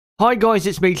Hi guys,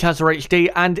 it's me,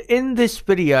 ChazzaHD, and in this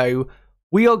video,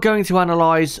 we are going to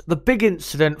analyse the big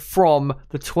incident from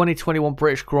the 2021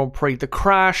 British Grand Prix, the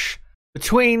crash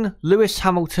between Lewis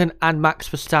Hamilton and Max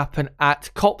Verstappen at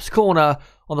Copse Corner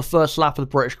on the first lap of the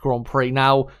British Grand Prix.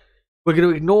 Now, we're going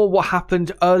to ignore what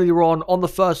happened earlier on the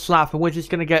first lap, and we're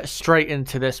just going to get straight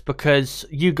into this because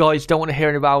you guys don't want to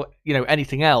hear about,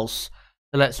 anything else.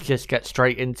 So let's just get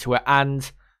straight into it,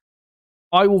 and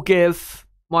I will give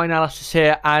my analysis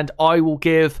here, and I will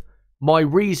give my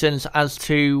reasons as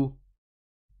to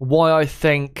why I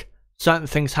think certain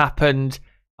things happened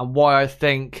and why I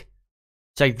think,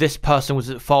 say, this person was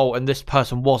at fault and this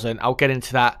person wasn't. I'll get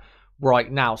into that right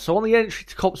now. So on the entry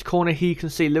to Copse Corner here, you can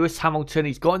see Lewis Hamilton.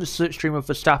 He's got in the slipstream of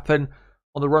Verstappen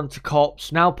on the run to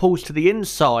Copse. Now pulls to the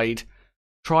inside,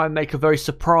 try and make a very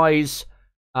surprise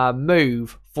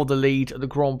move for the lead at the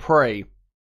Grand Prix.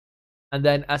 And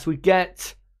then as we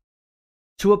get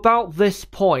to about this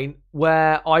point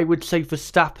where I would say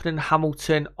Verstappen and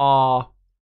Hamilton are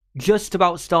just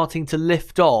about starting to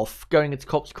lift off going into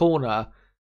Copse Corner,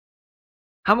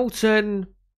 Hamilton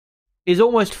is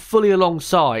almost fully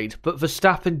alongside, but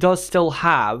Verstappen does still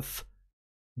have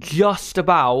just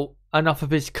about enough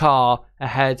of his car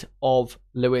ahead of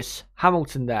Lewis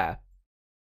Hamilton there.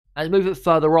 Let's move it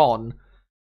further on.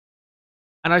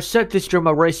 And I said this during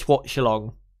my race watch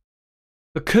along.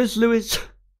 Because Lewis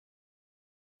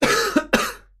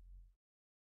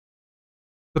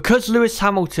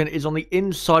Hamilton is on the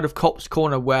inside of Copse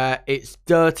Corner where it's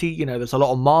dirty, there's a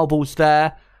lot of marbles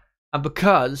there, and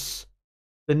because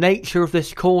the nature of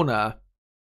this corner,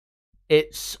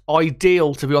 it's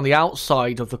ideal to be on the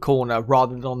outside of the corner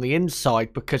rather than on the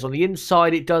inside, because on the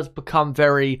inside it does become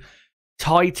very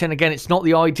tight, and again, it's not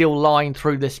the ideal line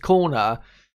through this corner.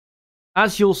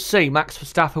 As you'll see, Max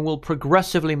Verstappen will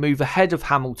progressively move ahead of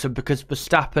Hamilton because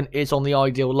Verstappen is on the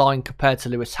ideal line compared to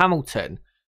Lewis Hamilton.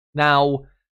 Now,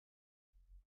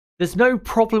 there's no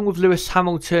problem with Lewis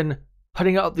Hamilton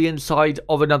putting it up the inside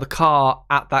of another car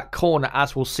at that corner,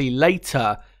 as we'll see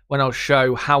later when I'll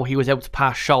show how he was able to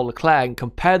pass Charles Leclerc and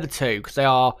compare the two, because they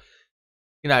are,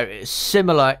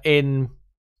 similar in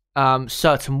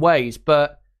certain ways.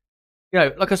 But,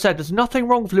 like I said, there's nothing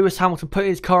wrong with Lewis Hamilton putting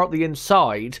his car up the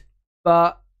inside,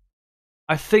 but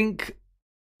I think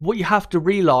what you have to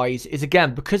realise is,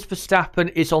 again, because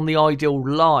Verstappen is on the ideal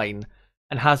line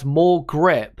and has more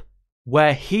grip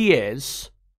where he is,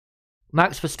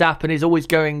 Max Verstappen is always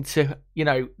going to,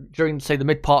 during, say, the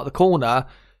mid part of the corner,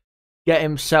 get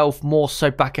himself more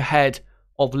so back ahead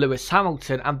of Lewis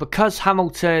Hamilton. And because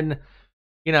Hamilton,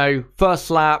 first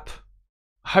lap,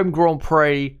 home Grand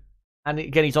Prix, and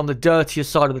again, he's on the dirtier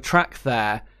side of the track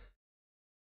there,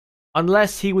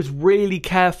 unless he was really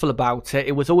careful about it,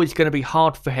 it was always going to be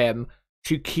hard for him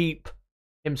to keep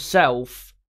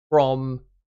himself from,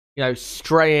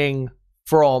 straying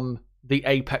from the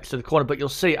apex of the corner. But you'll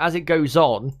see as it goes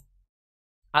on,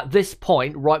 at this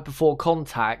point, right before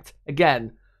contact,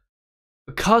 again,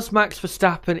 because Max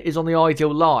Verstappen is on the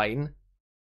ideal line,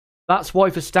 that's why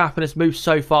Verstappen has moved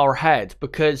so far ahead,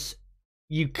 because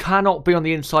you cannot be on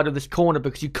the inside of this corner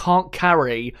because you can't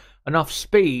carry enough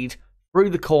speed through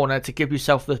the corner to give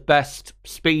yourself the best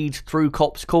speed through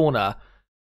Copse Corner.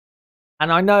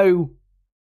 And I know,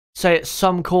 say at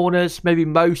some corners, maybe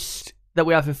most that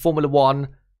we have in Formula 1,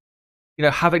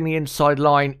 having the inside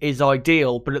line is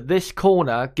ideal. But at this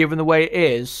corner, given the way it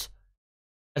is,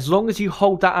 as long as you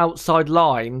hold that outside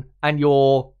line and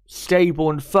you're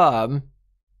stable and firm,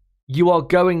 you are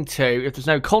going to, if there's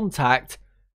no contact,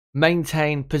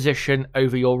 maintain position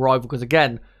over your rival. Because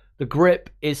again, the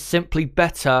grip is simply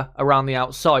better around the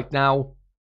outside. Now,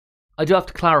 I do have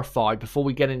to clarify before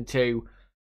we get into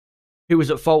who was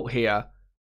at fault here.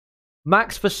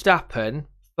 Max Verstappen,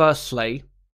 firstly,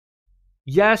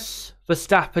 yes,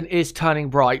 Verstappen is turning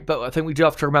right, but I think we do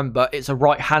have to remember it's a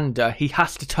right-hander. He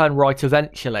has to turn right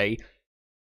eventually.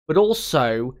 But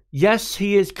also, yes,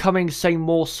 he is coming, say,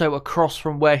 more so across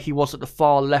from where he was at the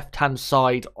far left-hand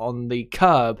side on the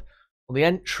curb, on the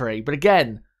entry. But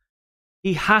again,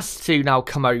 he has to now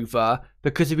come over,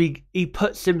 because if he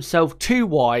puts himself too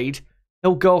wide,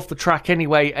 he'll go off the track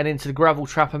anyway and into the gravel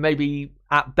trap, and maybe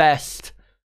at best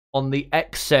on the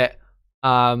exit,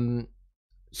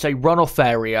 say, runoff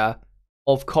area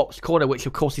of Copse Corner, which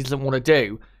of course he doesn't want to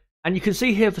do. And you can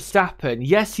see here Verstappen,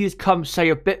 yes, he has come, say,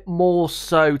 a bit more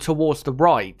so towards the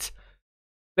right,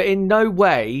 but in no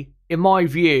way, in my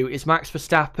view, is Max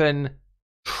Verstappen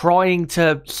trying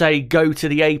to, say, go to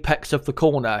the apex of the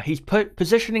corner. He's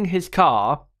positioning his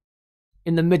car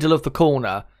in the middle of the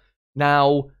corner.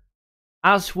 Now,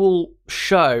 as we'll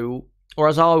show, or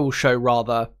as I will show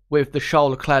rather, with the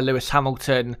Charles Leclerc Lewis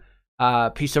Hamilton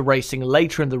piece of racing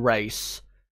later in the race,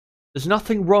 there's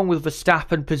nothing wrong with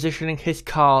Verstappen positioning his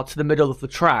car to the middle of the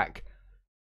track.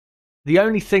 The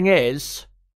only thing is,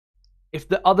 if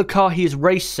the other car he is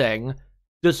racing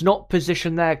does not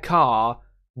position their car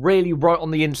really right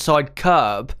on the inside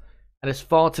curb and as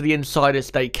far to the inside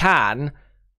as they can,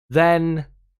 then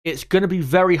it's going to be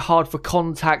very hard for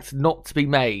contact not to be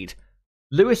made.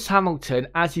 Lewis Hamilton,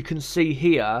 as you can see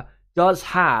here, does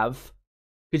have,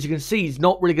 because you can see he's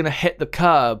not really going to hit the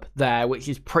curb there, which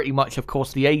is pretty much, of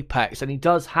course, the apex. And he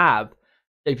does have,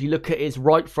 if you look at his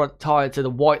right front tyre to the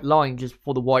white line just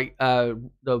before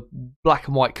the black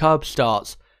and white curb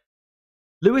starts,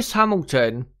 Lewis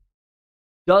Hamilton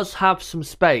does have some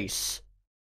space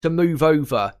to move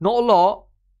over. Not a lot.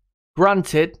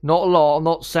 Granted, not a lot. I'm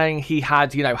not saying he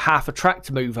had, half a track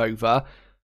to move over.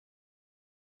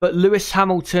 But Lewis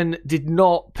Hamilton did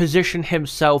not position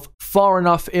himself far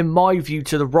enough, in my view,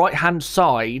 to the right-hand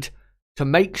side to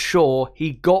make sure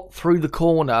he got through the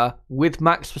corner with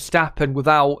Max Verstappen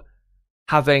without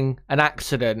having an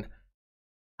accident.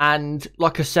 And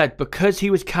like I said, because he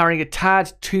was carrying a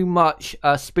tad too much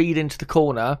speed into the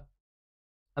corner,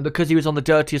 and because he was on the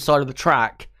dirtier side of the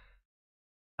track,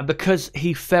 and because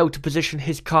he failed to position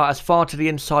his car as far to the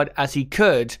inside as he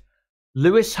could,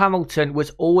 Lewis Hamilton was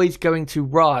always going to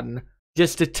run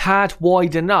just a tad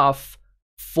wide enough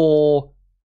for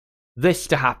this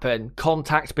to happen.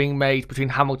 Contact being made between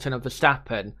Hamilton and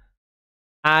Verstappen.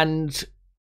 And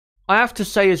I have to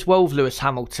say as well with Lewis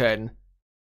Hamilton,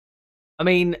 I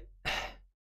mean,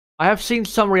 I have seen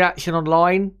some reaction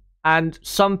online, and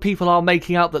some people are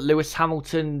making out that Lewis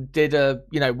Hamilton did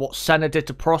what Senna did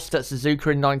to Prost at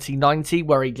Suzuka in 1990,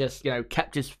 where he just,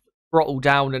 kept his throttle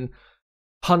down and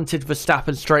punted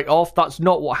Verstappen straight off. That's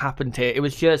not what happened here. It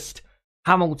was just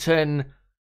Hamilton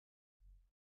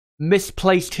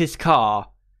misplaced his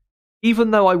car. Even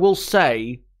though I will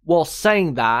say, while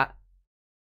saying that,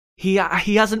 he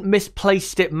hasn't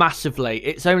misplaced it massively.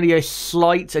 It's only a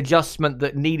slight adjustment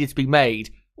that needed to be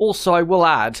made. Also, I will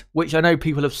add, which I know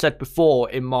people have said before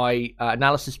in my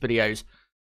analysis videos,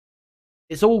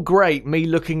 it's all great me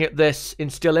looking at this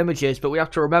in still images, but we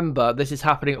have to remember this is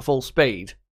happening at full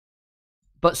speed.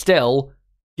 But still,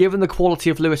 given the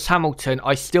quality of Lewis Hamilton,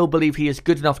 I still believe he is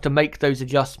good enough to make those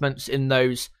adjustments in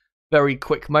those very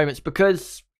quick moments,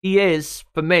 because he is,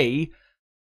 for me,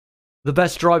 the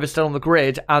best driver still on the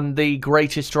grid and the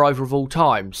greatest driver of all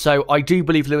time. So I do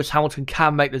believe Lewis Hamilton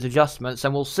can make those adjustments,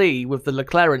 and we'll see with the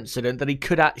Leclerc incident that he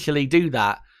could actually do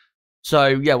that. So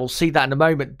yeah, we'll see that in a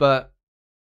moment, but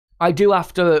I do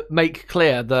have to make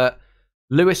clear that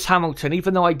Lewis Hamilton,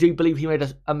 even though I do believe he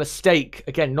made a mistake,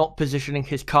 again, not positioning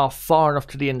his car far enough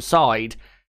to the inside,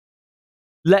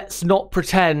 let's not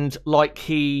pretend like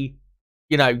he,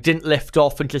 didn't lift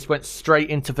off and just went straight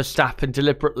into Verstappen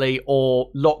deliberately,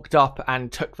 or locked up and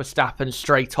took Verstappen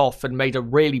straight off and made a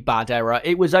really bad error.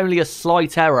 It was only a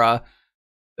slight error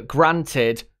that,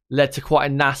 granted, led to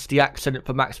quite a nasty accident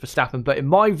for Max Verstappen. But in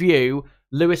my view,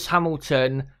 Lewis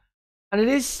Hamilton, and it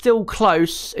is still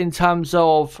close in terms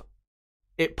of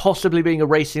it possibly being a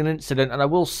racing incident, and I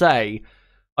will say,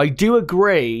 I do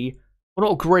agree, well,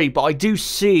 not agree, but I do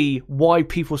see why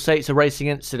people say it's a racing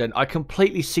incident. I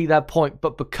completely see their point,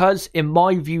 but because, in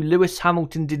my view, Lewis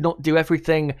Hamilton did not do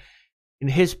everything in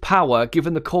his power,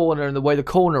 given the corner and the way the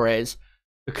corner is,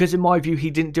 because in my view,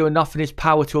 he didn't do enough in his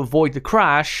power to avoid the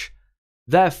crash,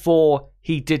 therefore,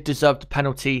 he did deserve the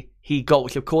penalty he got,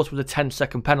 which of course was a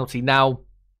 10-second penalty. Now,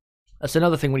 that's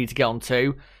another thing we need to get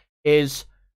onto, is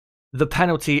the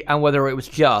penalty and whether it was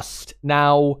just.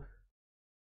 Now,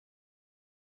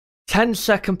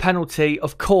 10-second penalty,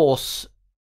 of course,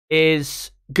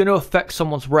 is going to affect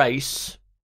someone's race.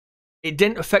 It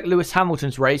didn't affect Lewis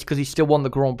Hamilton's race because he still won the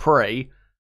Grand Prix,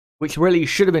 which really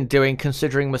should have been doing,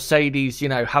 considering Mercedes,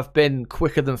 have been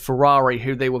quicker than Ferrari,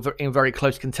 who they were in very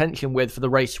close contention with for the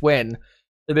race win.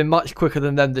 They've been much quicker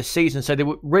than them this season, so they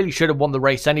really should have won the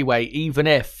race anyway, even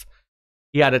if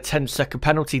he had a 10-second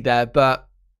penalty there. But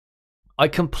I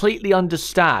completely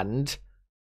understand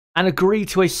and agree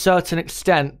to a certain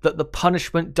extent that the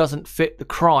punishment doesn't fit the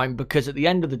crime, because at the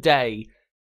end of the day,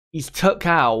 he's took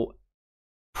out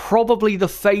probably the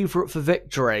favourite for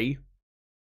victory,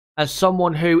 as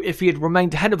someone who, if he had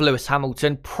remained ahead of Lewis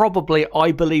Hamilton, probably,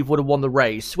 I believe, would have won the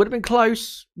race. Would have been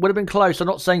close. I'm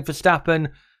not saying Verstappen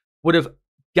would have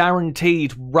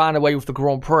guaranteed ran away with the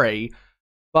Grand Prix,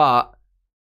 but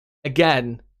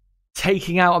again,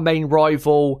 taking out a main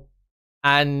rival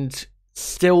and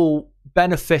still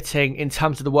benefiting in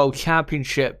terms of the World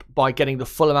Championship by getting the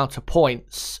full amount of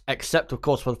points, except of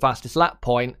course for the fastest lap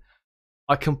point,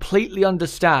 I completely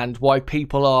understand why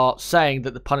people are saying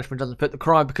that the punishment doesn't fit the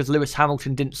crime because Lewis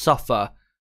Hamilton didn't suffer.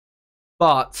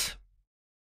 But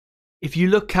if you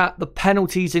look at the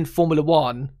penalties in Formula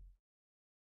One,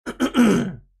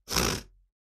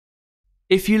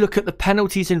 if you look at the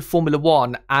penalties in Formula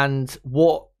One and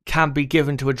what can be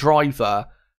given to a driver,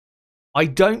 I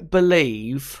don't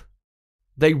believe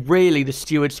the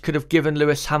stewards could have given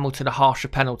Lewis Hamilton a harsher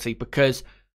penalty because,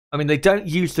 I mean, they don't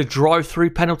use the drive-through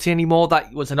penalty anymore.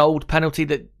 That was an old penalty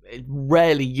that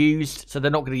rarely used, so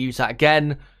they're not going to use that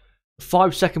again. The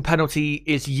 5-second penalty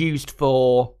is used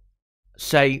for,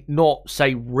 not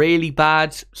really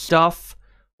bad stuff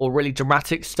or really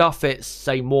dramatic stuff. It's,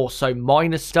 more so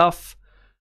minor stuff.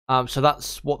 So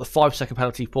that's what the 5-second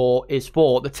penalty is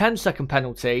for. The 10-second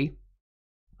penalty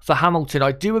for Hamilton,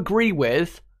 I do agree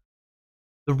with.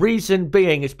 The reason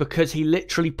being is because he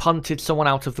literally punted someone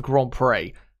out of the Grand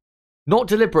Prix. Not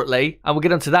deliberately, and we'll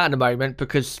get into that in a moment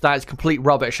because that is complete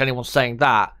rubbish, anyone saying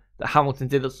that Hamilton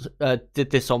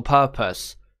did this on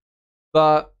purpose.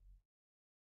 But,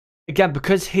 again,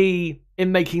 because he,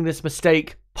 in making this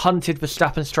mistake, punted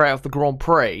Verstappen straight out of the Grand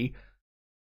Prix,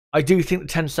 I do think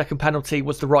the 10-second penalty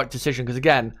was the right decision because,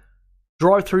 again,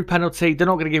 drive-through penalty, they're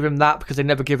not going to give him that because they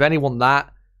never give anyone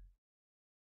that.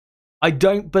 I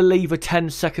don't believe a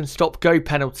 10-second stop-go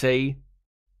penalty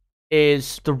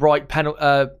is the right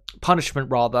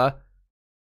punishment, rather,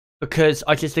 because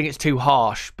I just think it's too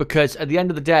harsh. Because at the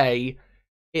end of the day,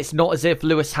 it's not as if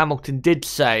Lewis Hamilton did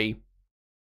say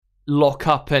lock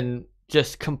up and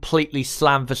just completely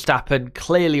slam Verstappen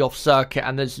clearly off circuit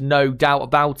and there's no doubt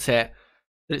about it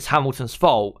that it's Hamilton's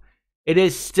fault. It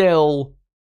is still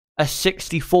a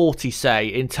 60-40, say,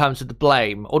 in terms of the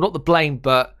blame. Or not the blame,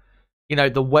 but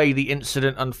the way the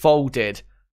incident unfolded.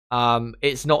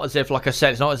 It's not as if, like I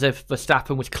said, it's not as if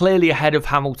Verstappen was clearly ahead of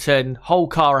Hamilton, whole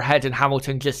car ahead, and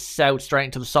Hamilton just sailed straight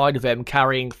into the side of him,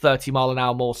 carrying 30 mile an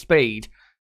hour more speed.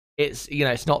 It's,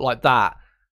 it's not like that.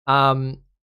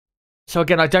 So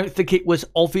again, I don't think it was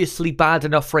obviously bad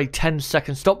enough for a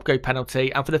 10-second stop-go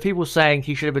penalty, and for the people saying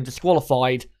he should have been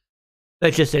disqualified,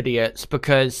 they're just idiots,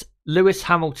 because Lewis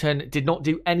Hamilton did not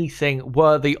do anything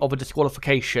worthy of a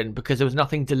disqualification because there was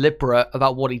nothing deliberate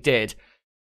about what he did.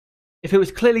 If it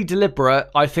was clearly deliberate,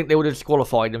 I think they would have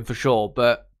disqualified him for sure,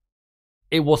 but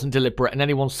it wasn't deliberate, and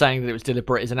anyone saying that it was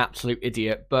deliberate is an absolute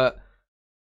idiot. But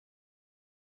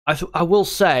I will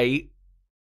say,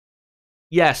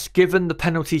 yes, given the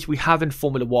penalties we have in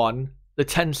Formula 1, the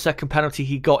 10-second penalty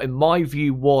he got, in my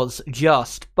view, was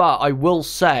just. But I will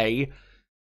say,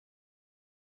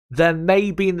 there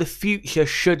maybe in the future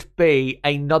should be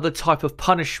another type of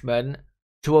punishment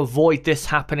to avoid this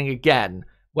happening again,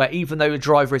 where even though the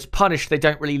driver is punished, they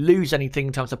don't really lose anything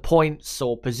in terms of points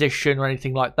or position or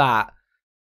anything like that.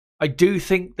 I do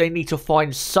think they need to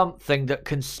find something that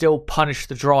can still punish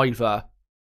the driver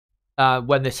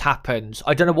when this happens.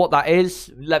 I don't know what that is.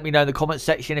 Let me know in the comment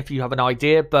section if you have an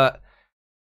idea, but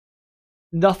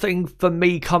nothing for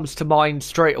me comes to mind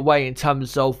straight away in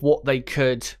terms of what they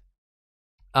could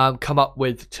come up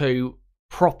with to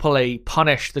properly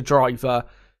punish the driver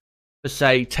for,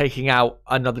 say, taking out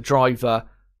another driver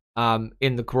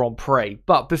in the Grand Prix.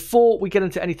 But before we get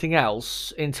into anything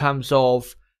else in terms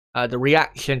of the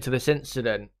reaction to this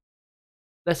incident,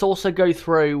 let's also go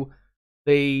through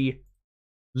the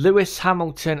Lewis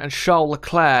Hamilton and Charles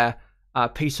Leclerc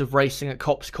piece of racing at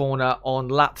Copse Corner on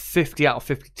lap 50 out of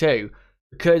 52.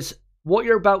 Because what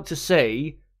you're about to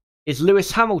see is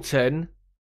Lewis Hamilton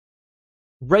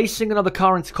racing another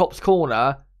car into Copse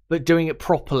Corner, but doing it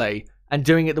properly and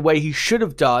doing it the way he should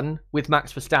have done with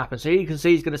Max Verstappen. So here you can see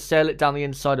he's going to sail it down the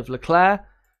inside of Leclerc.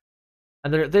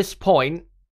 And then at this point,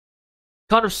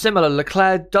 kind of similar,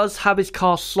 Leclerc does have his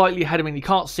car slightly ahead of him. You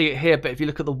can't see it here, but if you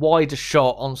look at the wider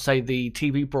shot on, say, the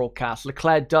TV broadcast,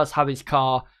 Leclerc does have his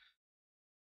car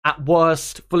at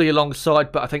worst fully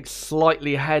alongside, but I think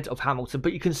slightly ahead of Hamilton.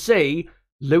 But you can see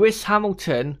Lewis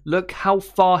Hamilton, look how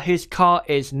far his car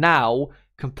is now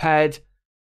compared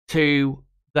to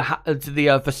the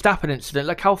Verstappen incident.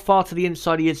 Look how far to the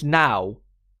inside he is now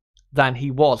than he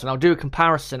was. And I'll do a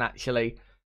comparison, actually,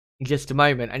 in just a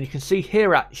moment. And you can see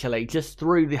here, actually, just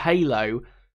through the halo,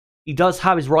 he does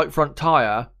have his right front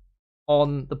tyre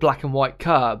on the black and white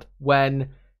curb.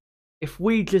 When, if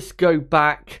we just go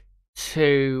back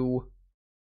to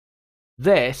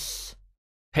this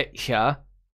picture,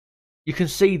 you can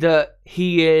see that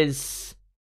he is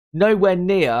nowhere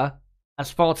near as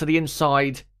far to the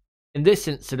inside in this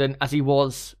incident as he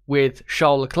was with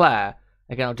Charles Leclerc.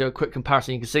 Again, I'll do a quick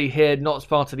comparison. You can see here, not as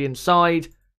far to the inside.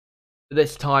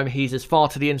 This time, he's as far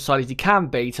to the inside as he can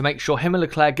be to make sure him and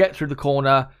Leclerc get through the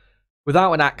corner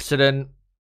without an accident.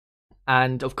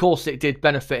 And of course, it did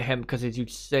benefit him because, as you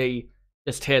see,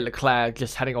 just here, Leclerc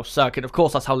just heading off circuit. Of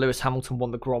course, that's how Lewis Hamilton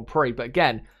won the Grand Prix. But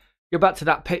again, go back to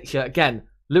that picture. Again,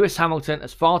 Lewis Hamilton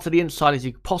as far to the inside as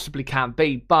you possibly can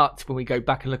be. But when we go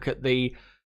back and look at the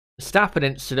Verstappen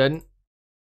incident,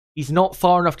 he's not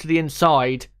far enough to the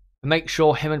inside to make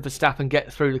sure him and Verstappen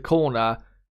get through the corner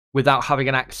without having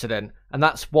an accident. And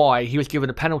that's why he was given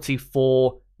a penalty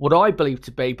for what I believe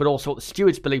to be, but also what the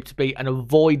stewards believe to be, an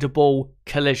avoidable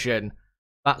collision.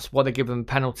 That's why they give him a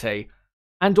penalty.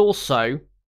 And also,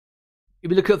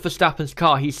 if you look at Verstappen's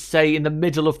car, he's, say, in the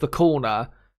middle of the corner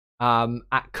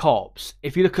at Copse.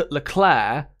 If you look at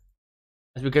Leclerc,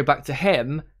 as we go back to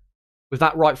him, with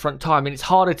that right front tire, I mean, it's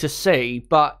harder to see,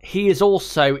 but he is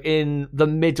also in the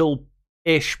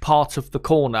middle-ish part of the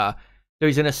corner. So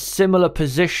he's in a similar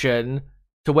position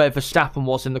to where Verstappen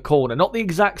was in the corner. Not the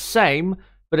exact same,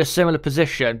 but a similar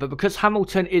position. But because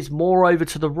Hamilton is more over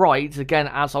to the right, again,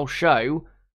 as I'll show,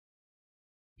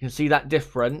 you can see that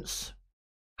difference.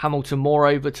 Hamilton more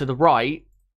over to the right.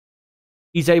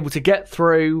 He's able to get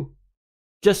through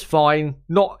just fine,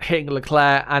 not hitting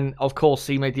Leclerc, and of course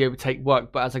he made the overtake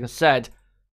work. But as I said,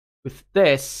 with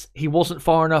this, he wasn't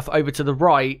far enough over to the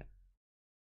right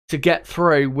to get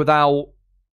through without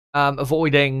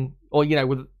avoiding, or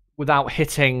without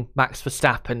hitting Max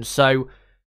Verstappen. So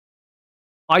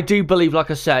I do believe,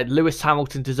 like I said, Lewis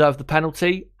Hamilton deserved the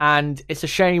penalty, and it's a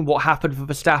shame what happened for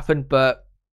Verstappen, but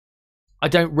I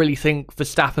don't really think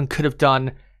Verstappen could have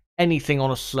done anything,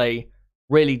 honestly,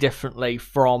 really differently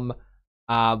from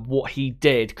what he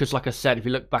did. Because, like I said, if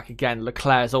you look back again,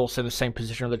 Leclerc is also in the same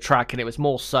position on the track, and it was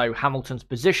more so Hamilton's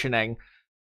positioning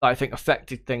that I think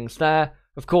affected things there.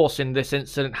 Of course, in this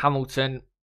incident, Hamilton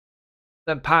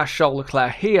then passed Charles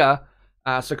Leclerc here.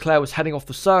 So Leclerc was heading off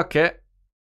the circuit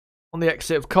on the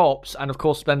exit of Copse, and of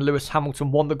course then Lewis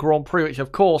Hamilton won the Grand Prix, which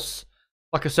of course,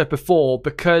 like I said before,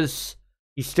 because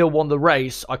he still won the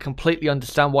race, I completely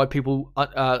understand why people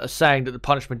are saying that the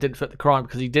punishment didn't fit the crime,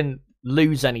 because he didn't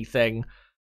lose anything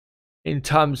in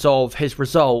terms of his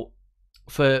result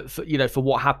for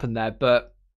what happened there.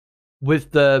 But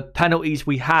with the penalties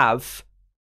we have,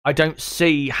 I don't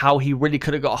see how he really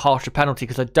could have got a harsher penalty,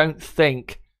 because I don't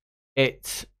think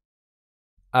it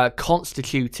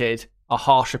constituted a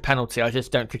harsher penalty. I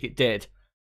just don't think it did.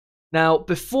 Now,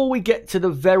 before we get to the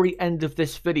very end of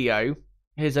this video,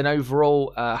 here's an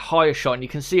overall higher shot. And you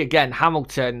can see, again,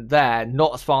 Hamilton there,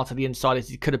 not as far to the inside as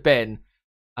he could have been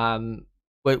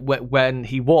when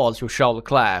he was with Charles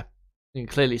Leclerc. You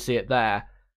can clearly see it there.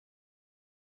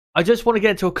 I just want to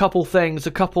get into a couple things,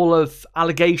 a couple of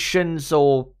allegations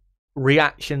or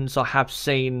reactions I have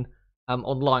seen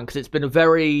online, because it's been a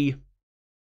very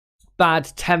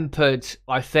bad-tempered,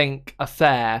 I think,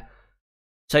 affair,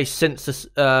 say, since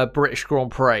the British Grand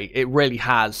Prix. It really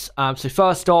has. So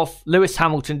first off, Lewis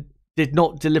Hamilton did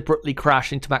not deliberately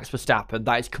crash into Max Verstappen.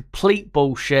 That is complete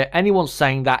bullshit. Anyone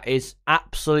saying that is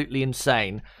absolutely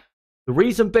insane. The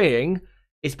reason being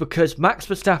is because Max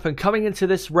Verstappen, coming into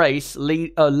this race,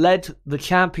 led the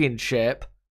championship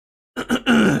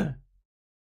by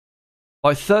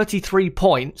 33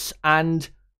 points, and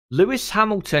Lewis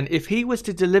Hamilton, if he was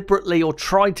to deliberately or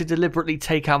try to deliberately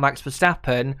take out Max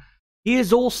Verstappen, he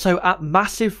is also at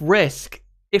massive risk,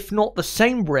 if not the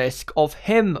same risk, of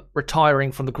him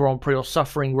retiring from the Grand Prix or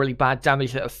suffering really bad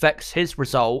damage that affects his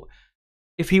result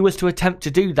if he was to attempt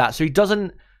to do that. So he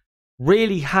doesn't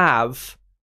really have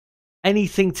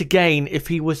anything to gain if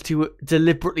he was to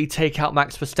deliberately take out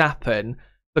Max Verstappen,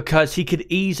 because he could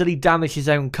easily damage his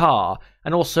own car.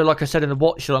 And also, like I said in the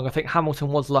watch along, I think Hamilton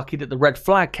was lucky that the red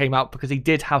flag came out, because he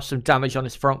did have some damage on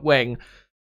his front wing,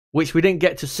 which we didn't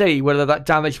get to see whether that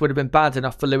damage would have been bad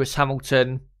enough for Lewis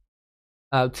Hamilton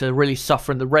to really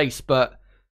suffer in the race. But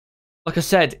like I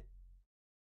said,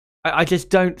 I just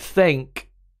don't think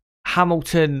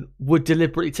Hamilton would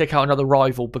deliberately take out another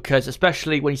rival, because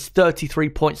especially when he's 33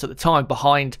 points at the time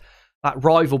behind that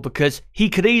rival, because he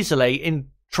could easily, in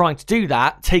trying to do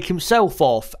that, take himself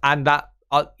off, and that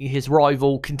his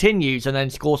rival continues and then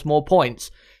scores more points.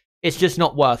 It's just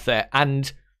not worth it.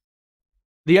 And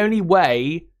the only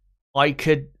way I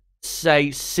could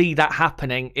see that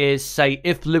happening is, say,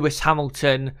 if Lewis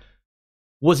Hamilton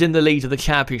was in the lead of the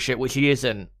championship, which he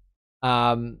isn't.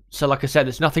 So like I said,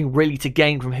 there's nothing really to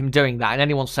gain from him doing that, and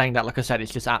anyone saying that, like I said,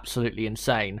 is just absolutely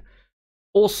insane.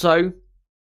 Also,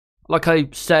 like I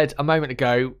said a moment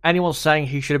ago, anyone saying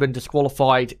he should have been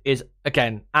disqualified is,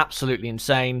 again, absolutely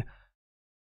insane.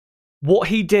 What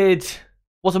he did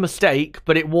was a mistake,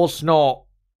 but it was not,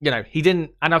 he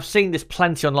didn't, and I've seen this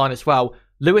plenty online as well.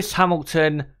 Lewis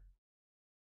Hamilton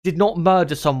did not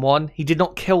murder someone. He did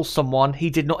not kill someone. He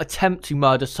did not attempt to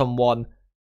murder someone.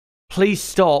 please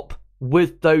stop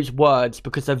with those words,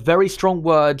 because they're very strong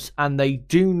words and they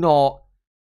do not,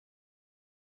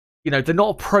 they're not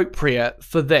appropriate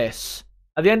for this.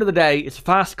 At the end of the day, it's a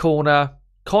fast corner.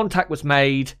 Contact was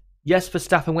made. Yes,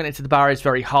 Verstappen went into the barriers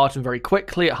very hard and very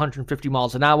quickly at 150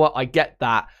 miles an hour. I get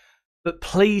that. But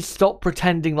please stop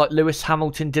pretending like Lewis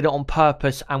Hamilton did it on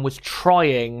purpose and was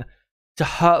trying to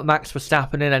hurt Max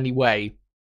Verstappen in any way,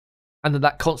 and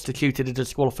that constituted a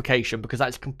disqualification, because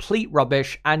that's complete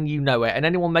rubbish and you know it. And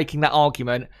anyone making that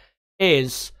argument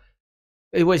it's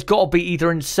got to be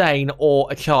either insane or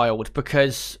a child,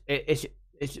 because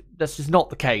this is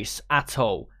not the case at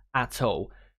all.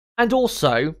 And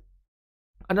also,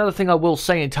 another thing I will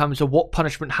say in terms of what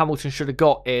punishment Hamilton should have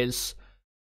got is,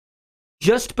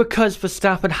 just because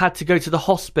Verstappen had to go to the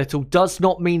hospital does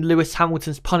not mean Lewis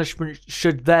Hamilton's punishment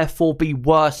should therefore be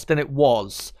worse than it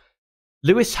was.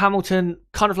 Lewis Hamilton,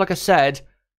 kind of like I said,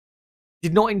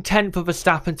 did not intend for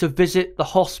Verstappen to visit the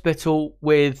hospital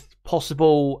with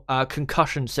possible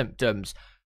concussion symptoms.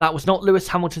 That was not Lewis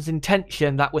Hamilton's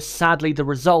intention. That was sadly the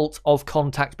result of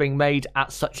contact being made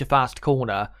at such a fast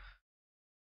corner.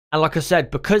 And like I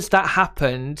said, because that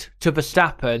happened to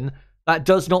Verstappen, that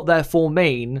does not therefore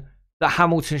mean that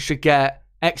Hamilton should get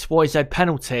XYZ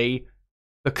penalty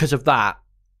because of that.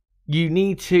 You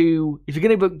need to, if you're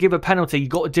going to give a penalty, you've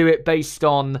got to do it based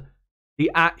on the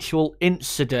actual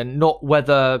incident, not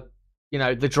whether,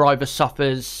 the driver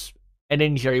suffers an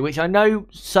injury, which I know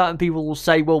certain people will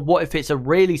say, well, what if it's a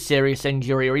really serious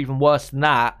injury or even worse than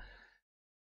that?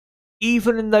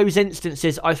 Even in those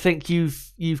instances, I think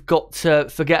you've got to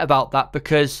forget about that,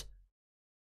 because,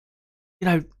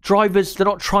 drivers, they're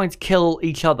not trying to kill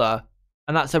each other.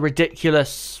 And that's a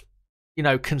ridiculous,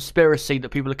 conspiracy that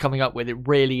people are coming up with. It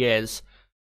really is.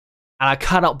 And I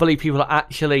cannot believe people are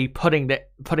actually putting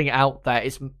it out there.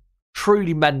 It's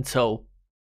truly mental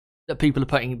that people are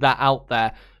putting that out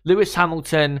there. Lewis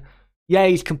Hamilton, yeah,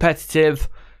 he's competitive.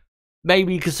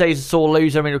 Maybe you could say he's a sore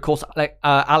loser. I mean, of course,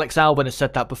 Alex Albon has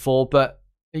said that before. But,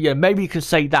 maybe you can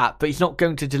say that. But he's not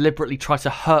going to deliberately try to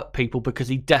hurt people because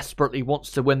he desperately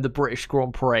wants to win the British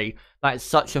Grand Prix. That is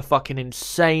such a fucking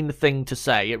insane thing to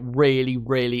say. It really,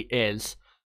 really is.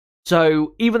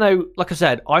 So, even though, like I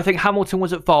said, I think Hamilton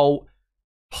was at fault,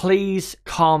 please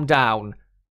calm down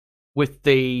with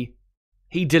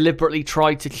he deliberately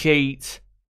tried to cheat.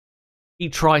 He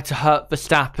tried to hurt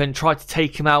Verstappen, tried to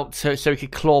take him out so he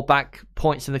could claw back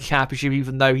points in the championship,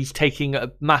 even though he's taking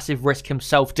a massive risk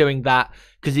himself doing that,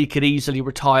 because he could easily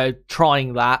retire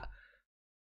trying that.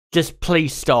 Just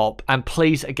please stop. And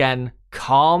please, again,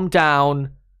 calm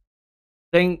down.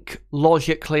 Think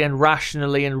logically and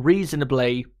rationally and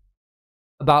reasonably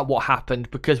about what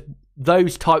happened, because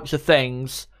those types of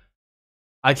things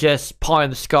are just pie in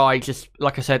the sky. Just,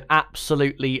 like I said,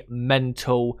 absolutely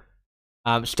mental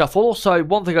stuff. Also,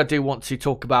 one thing I do want to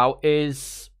talk about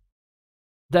is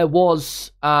there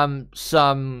was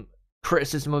some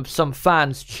criticism of some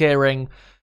fans cheering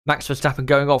Max Verstappen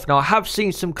going off. Now, I have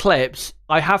seen some clips.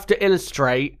 I have to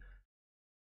illustrate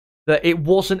that it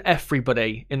wasn't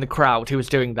everybody in the crowd who was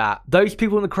doing that. Those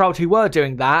people in the crowd who were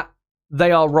doing that,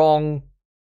 they are wrong.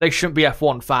 They shouldn't be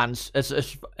F1 fans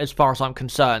as far as I'm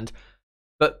concerned.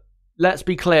 But let's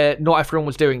be clear, not everyone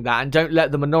was doing that. And don't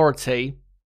let the minority,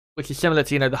 which is similar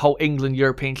to, the whole England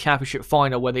European Championship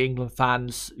final where the England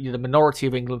fans, the minority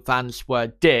of England fans were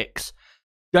dicks.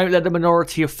 Don't let the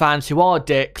minority of fans who are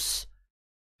dicks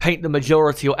paint the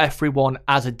majority or everyone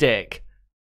as a dick.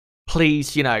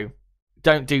 Please,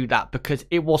 don't do that, because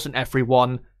it wasn't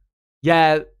everyone.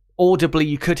 Yeah, audibly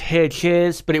you could hear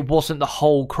cheers, but it wasn't the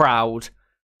whole crowd.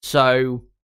 So,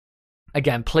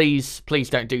 again, please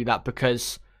don't do that,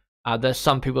 because there's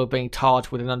some people being tarred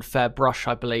with an unfair brush,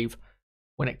 I believe,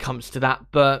 when it comes to that.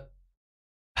 But,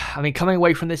 I mean, coming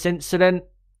away from this incident,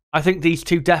 I think these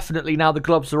two definitely, now the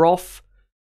gloves are off.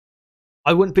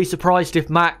 I wouldn't be surprised if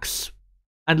Max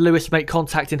and Lewis make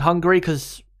contact in Hungary,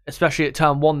 because especially at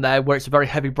turn 1 there, where it's a very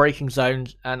heavy braking zone,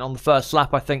 and on the first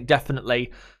lap, I think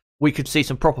definitely we could see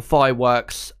some proper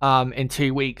fireworks in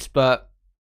 2 weeks. But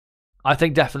I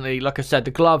think definitely, like I said,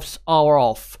 the gloves are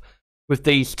off with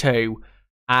these two.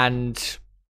 And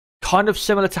kind of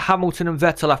similar to Hamilton and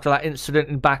Vettel after that incident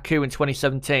in Baku in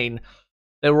 2017,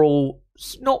 they were all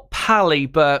not pally,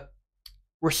 but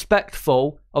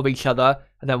respectful of each other.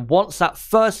 And then once that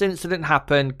first incident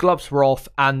happened, gloves were off,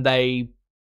 and they,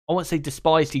 I won't say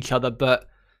despised each other, but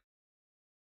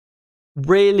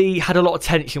really had a lot of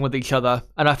tension with each other.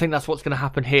 And I think that's what's going to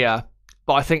happen here.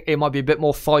 But I think it might be a bit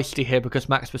more feisty here, because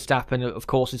Max Verstappen, of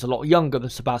course, is a lot younger than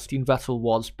Sebastian Vettel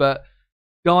was. But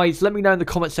guys, let me know in the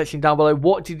comment section down below,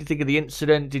 what did you think of the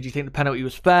incident? Did you think the penalty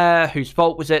was fair? Whose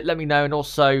fault was it? Let me know. And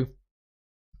also,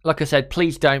 like I said,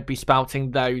 please don't be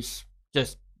spouting those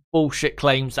just bullshit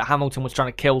claims that Hamilton was trying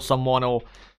to kill someone or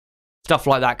stuff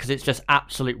like that, because it's just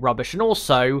absolute rubbish. And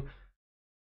also,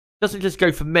 doesn't just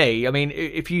go for me. I mean,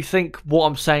 if you think what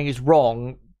I'm saying is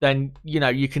wrong, then, you know,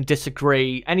 you can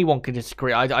disagree. Anyone can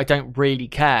disagree. I don't really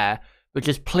care. But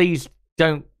just please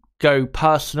don't go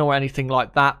personal or anything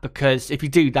like that, because if you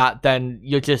do that, then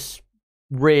you're just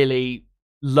really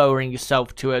lowering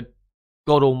yourself to a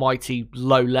god almighty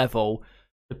low level.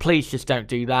 So please just don't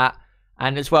do that.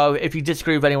 And as well, if you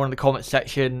disagree with anyone in the comment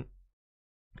section,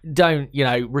 don't, you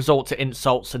know, resort to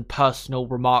insults and personal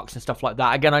remarks and stuff like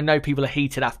that. Again, I know people are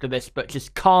heated after this, but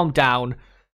just calm down.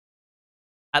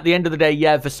 At the end of the day,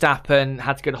 yeah, Verstappen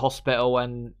had to go to hospital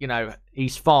and, you know,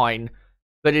 he's fine.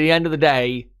 But at the end of the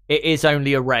day, it is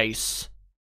only a race.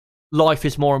 Life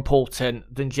is more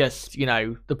important than just, you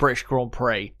know, the British Grand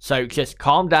Prix. So just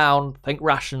calm down, think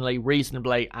rationally,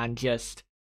 reasonably, and just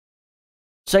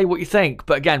say what you think.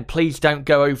 But again, please don't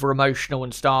go over emotional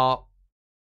and start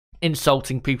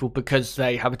insulting people because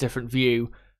they have a different view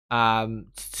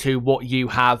to what you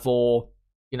have, or,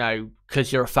 you know,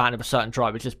 because you're a fan of a certain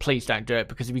driver. Just please don't do it,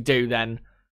 because if you do, then,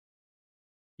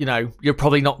 you know, you're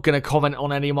probably not going to comment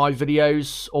on any of my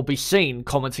videos or be seen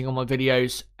commenting on my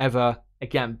videos ever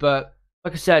again. But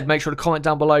like I said, make sure to comment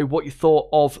down below what you thought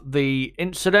of the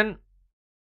incident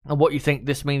and what you think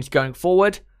this means going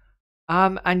forward.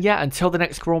 And yeah, until the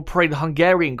next Grand Prix, the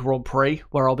Hungarian Grand Prix,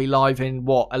 where I'll be live in,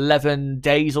 11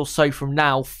 days or so from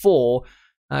now for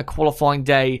qualifying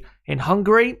day in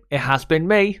Hungary. It has been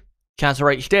me, Kazza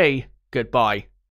HD. Goodbye.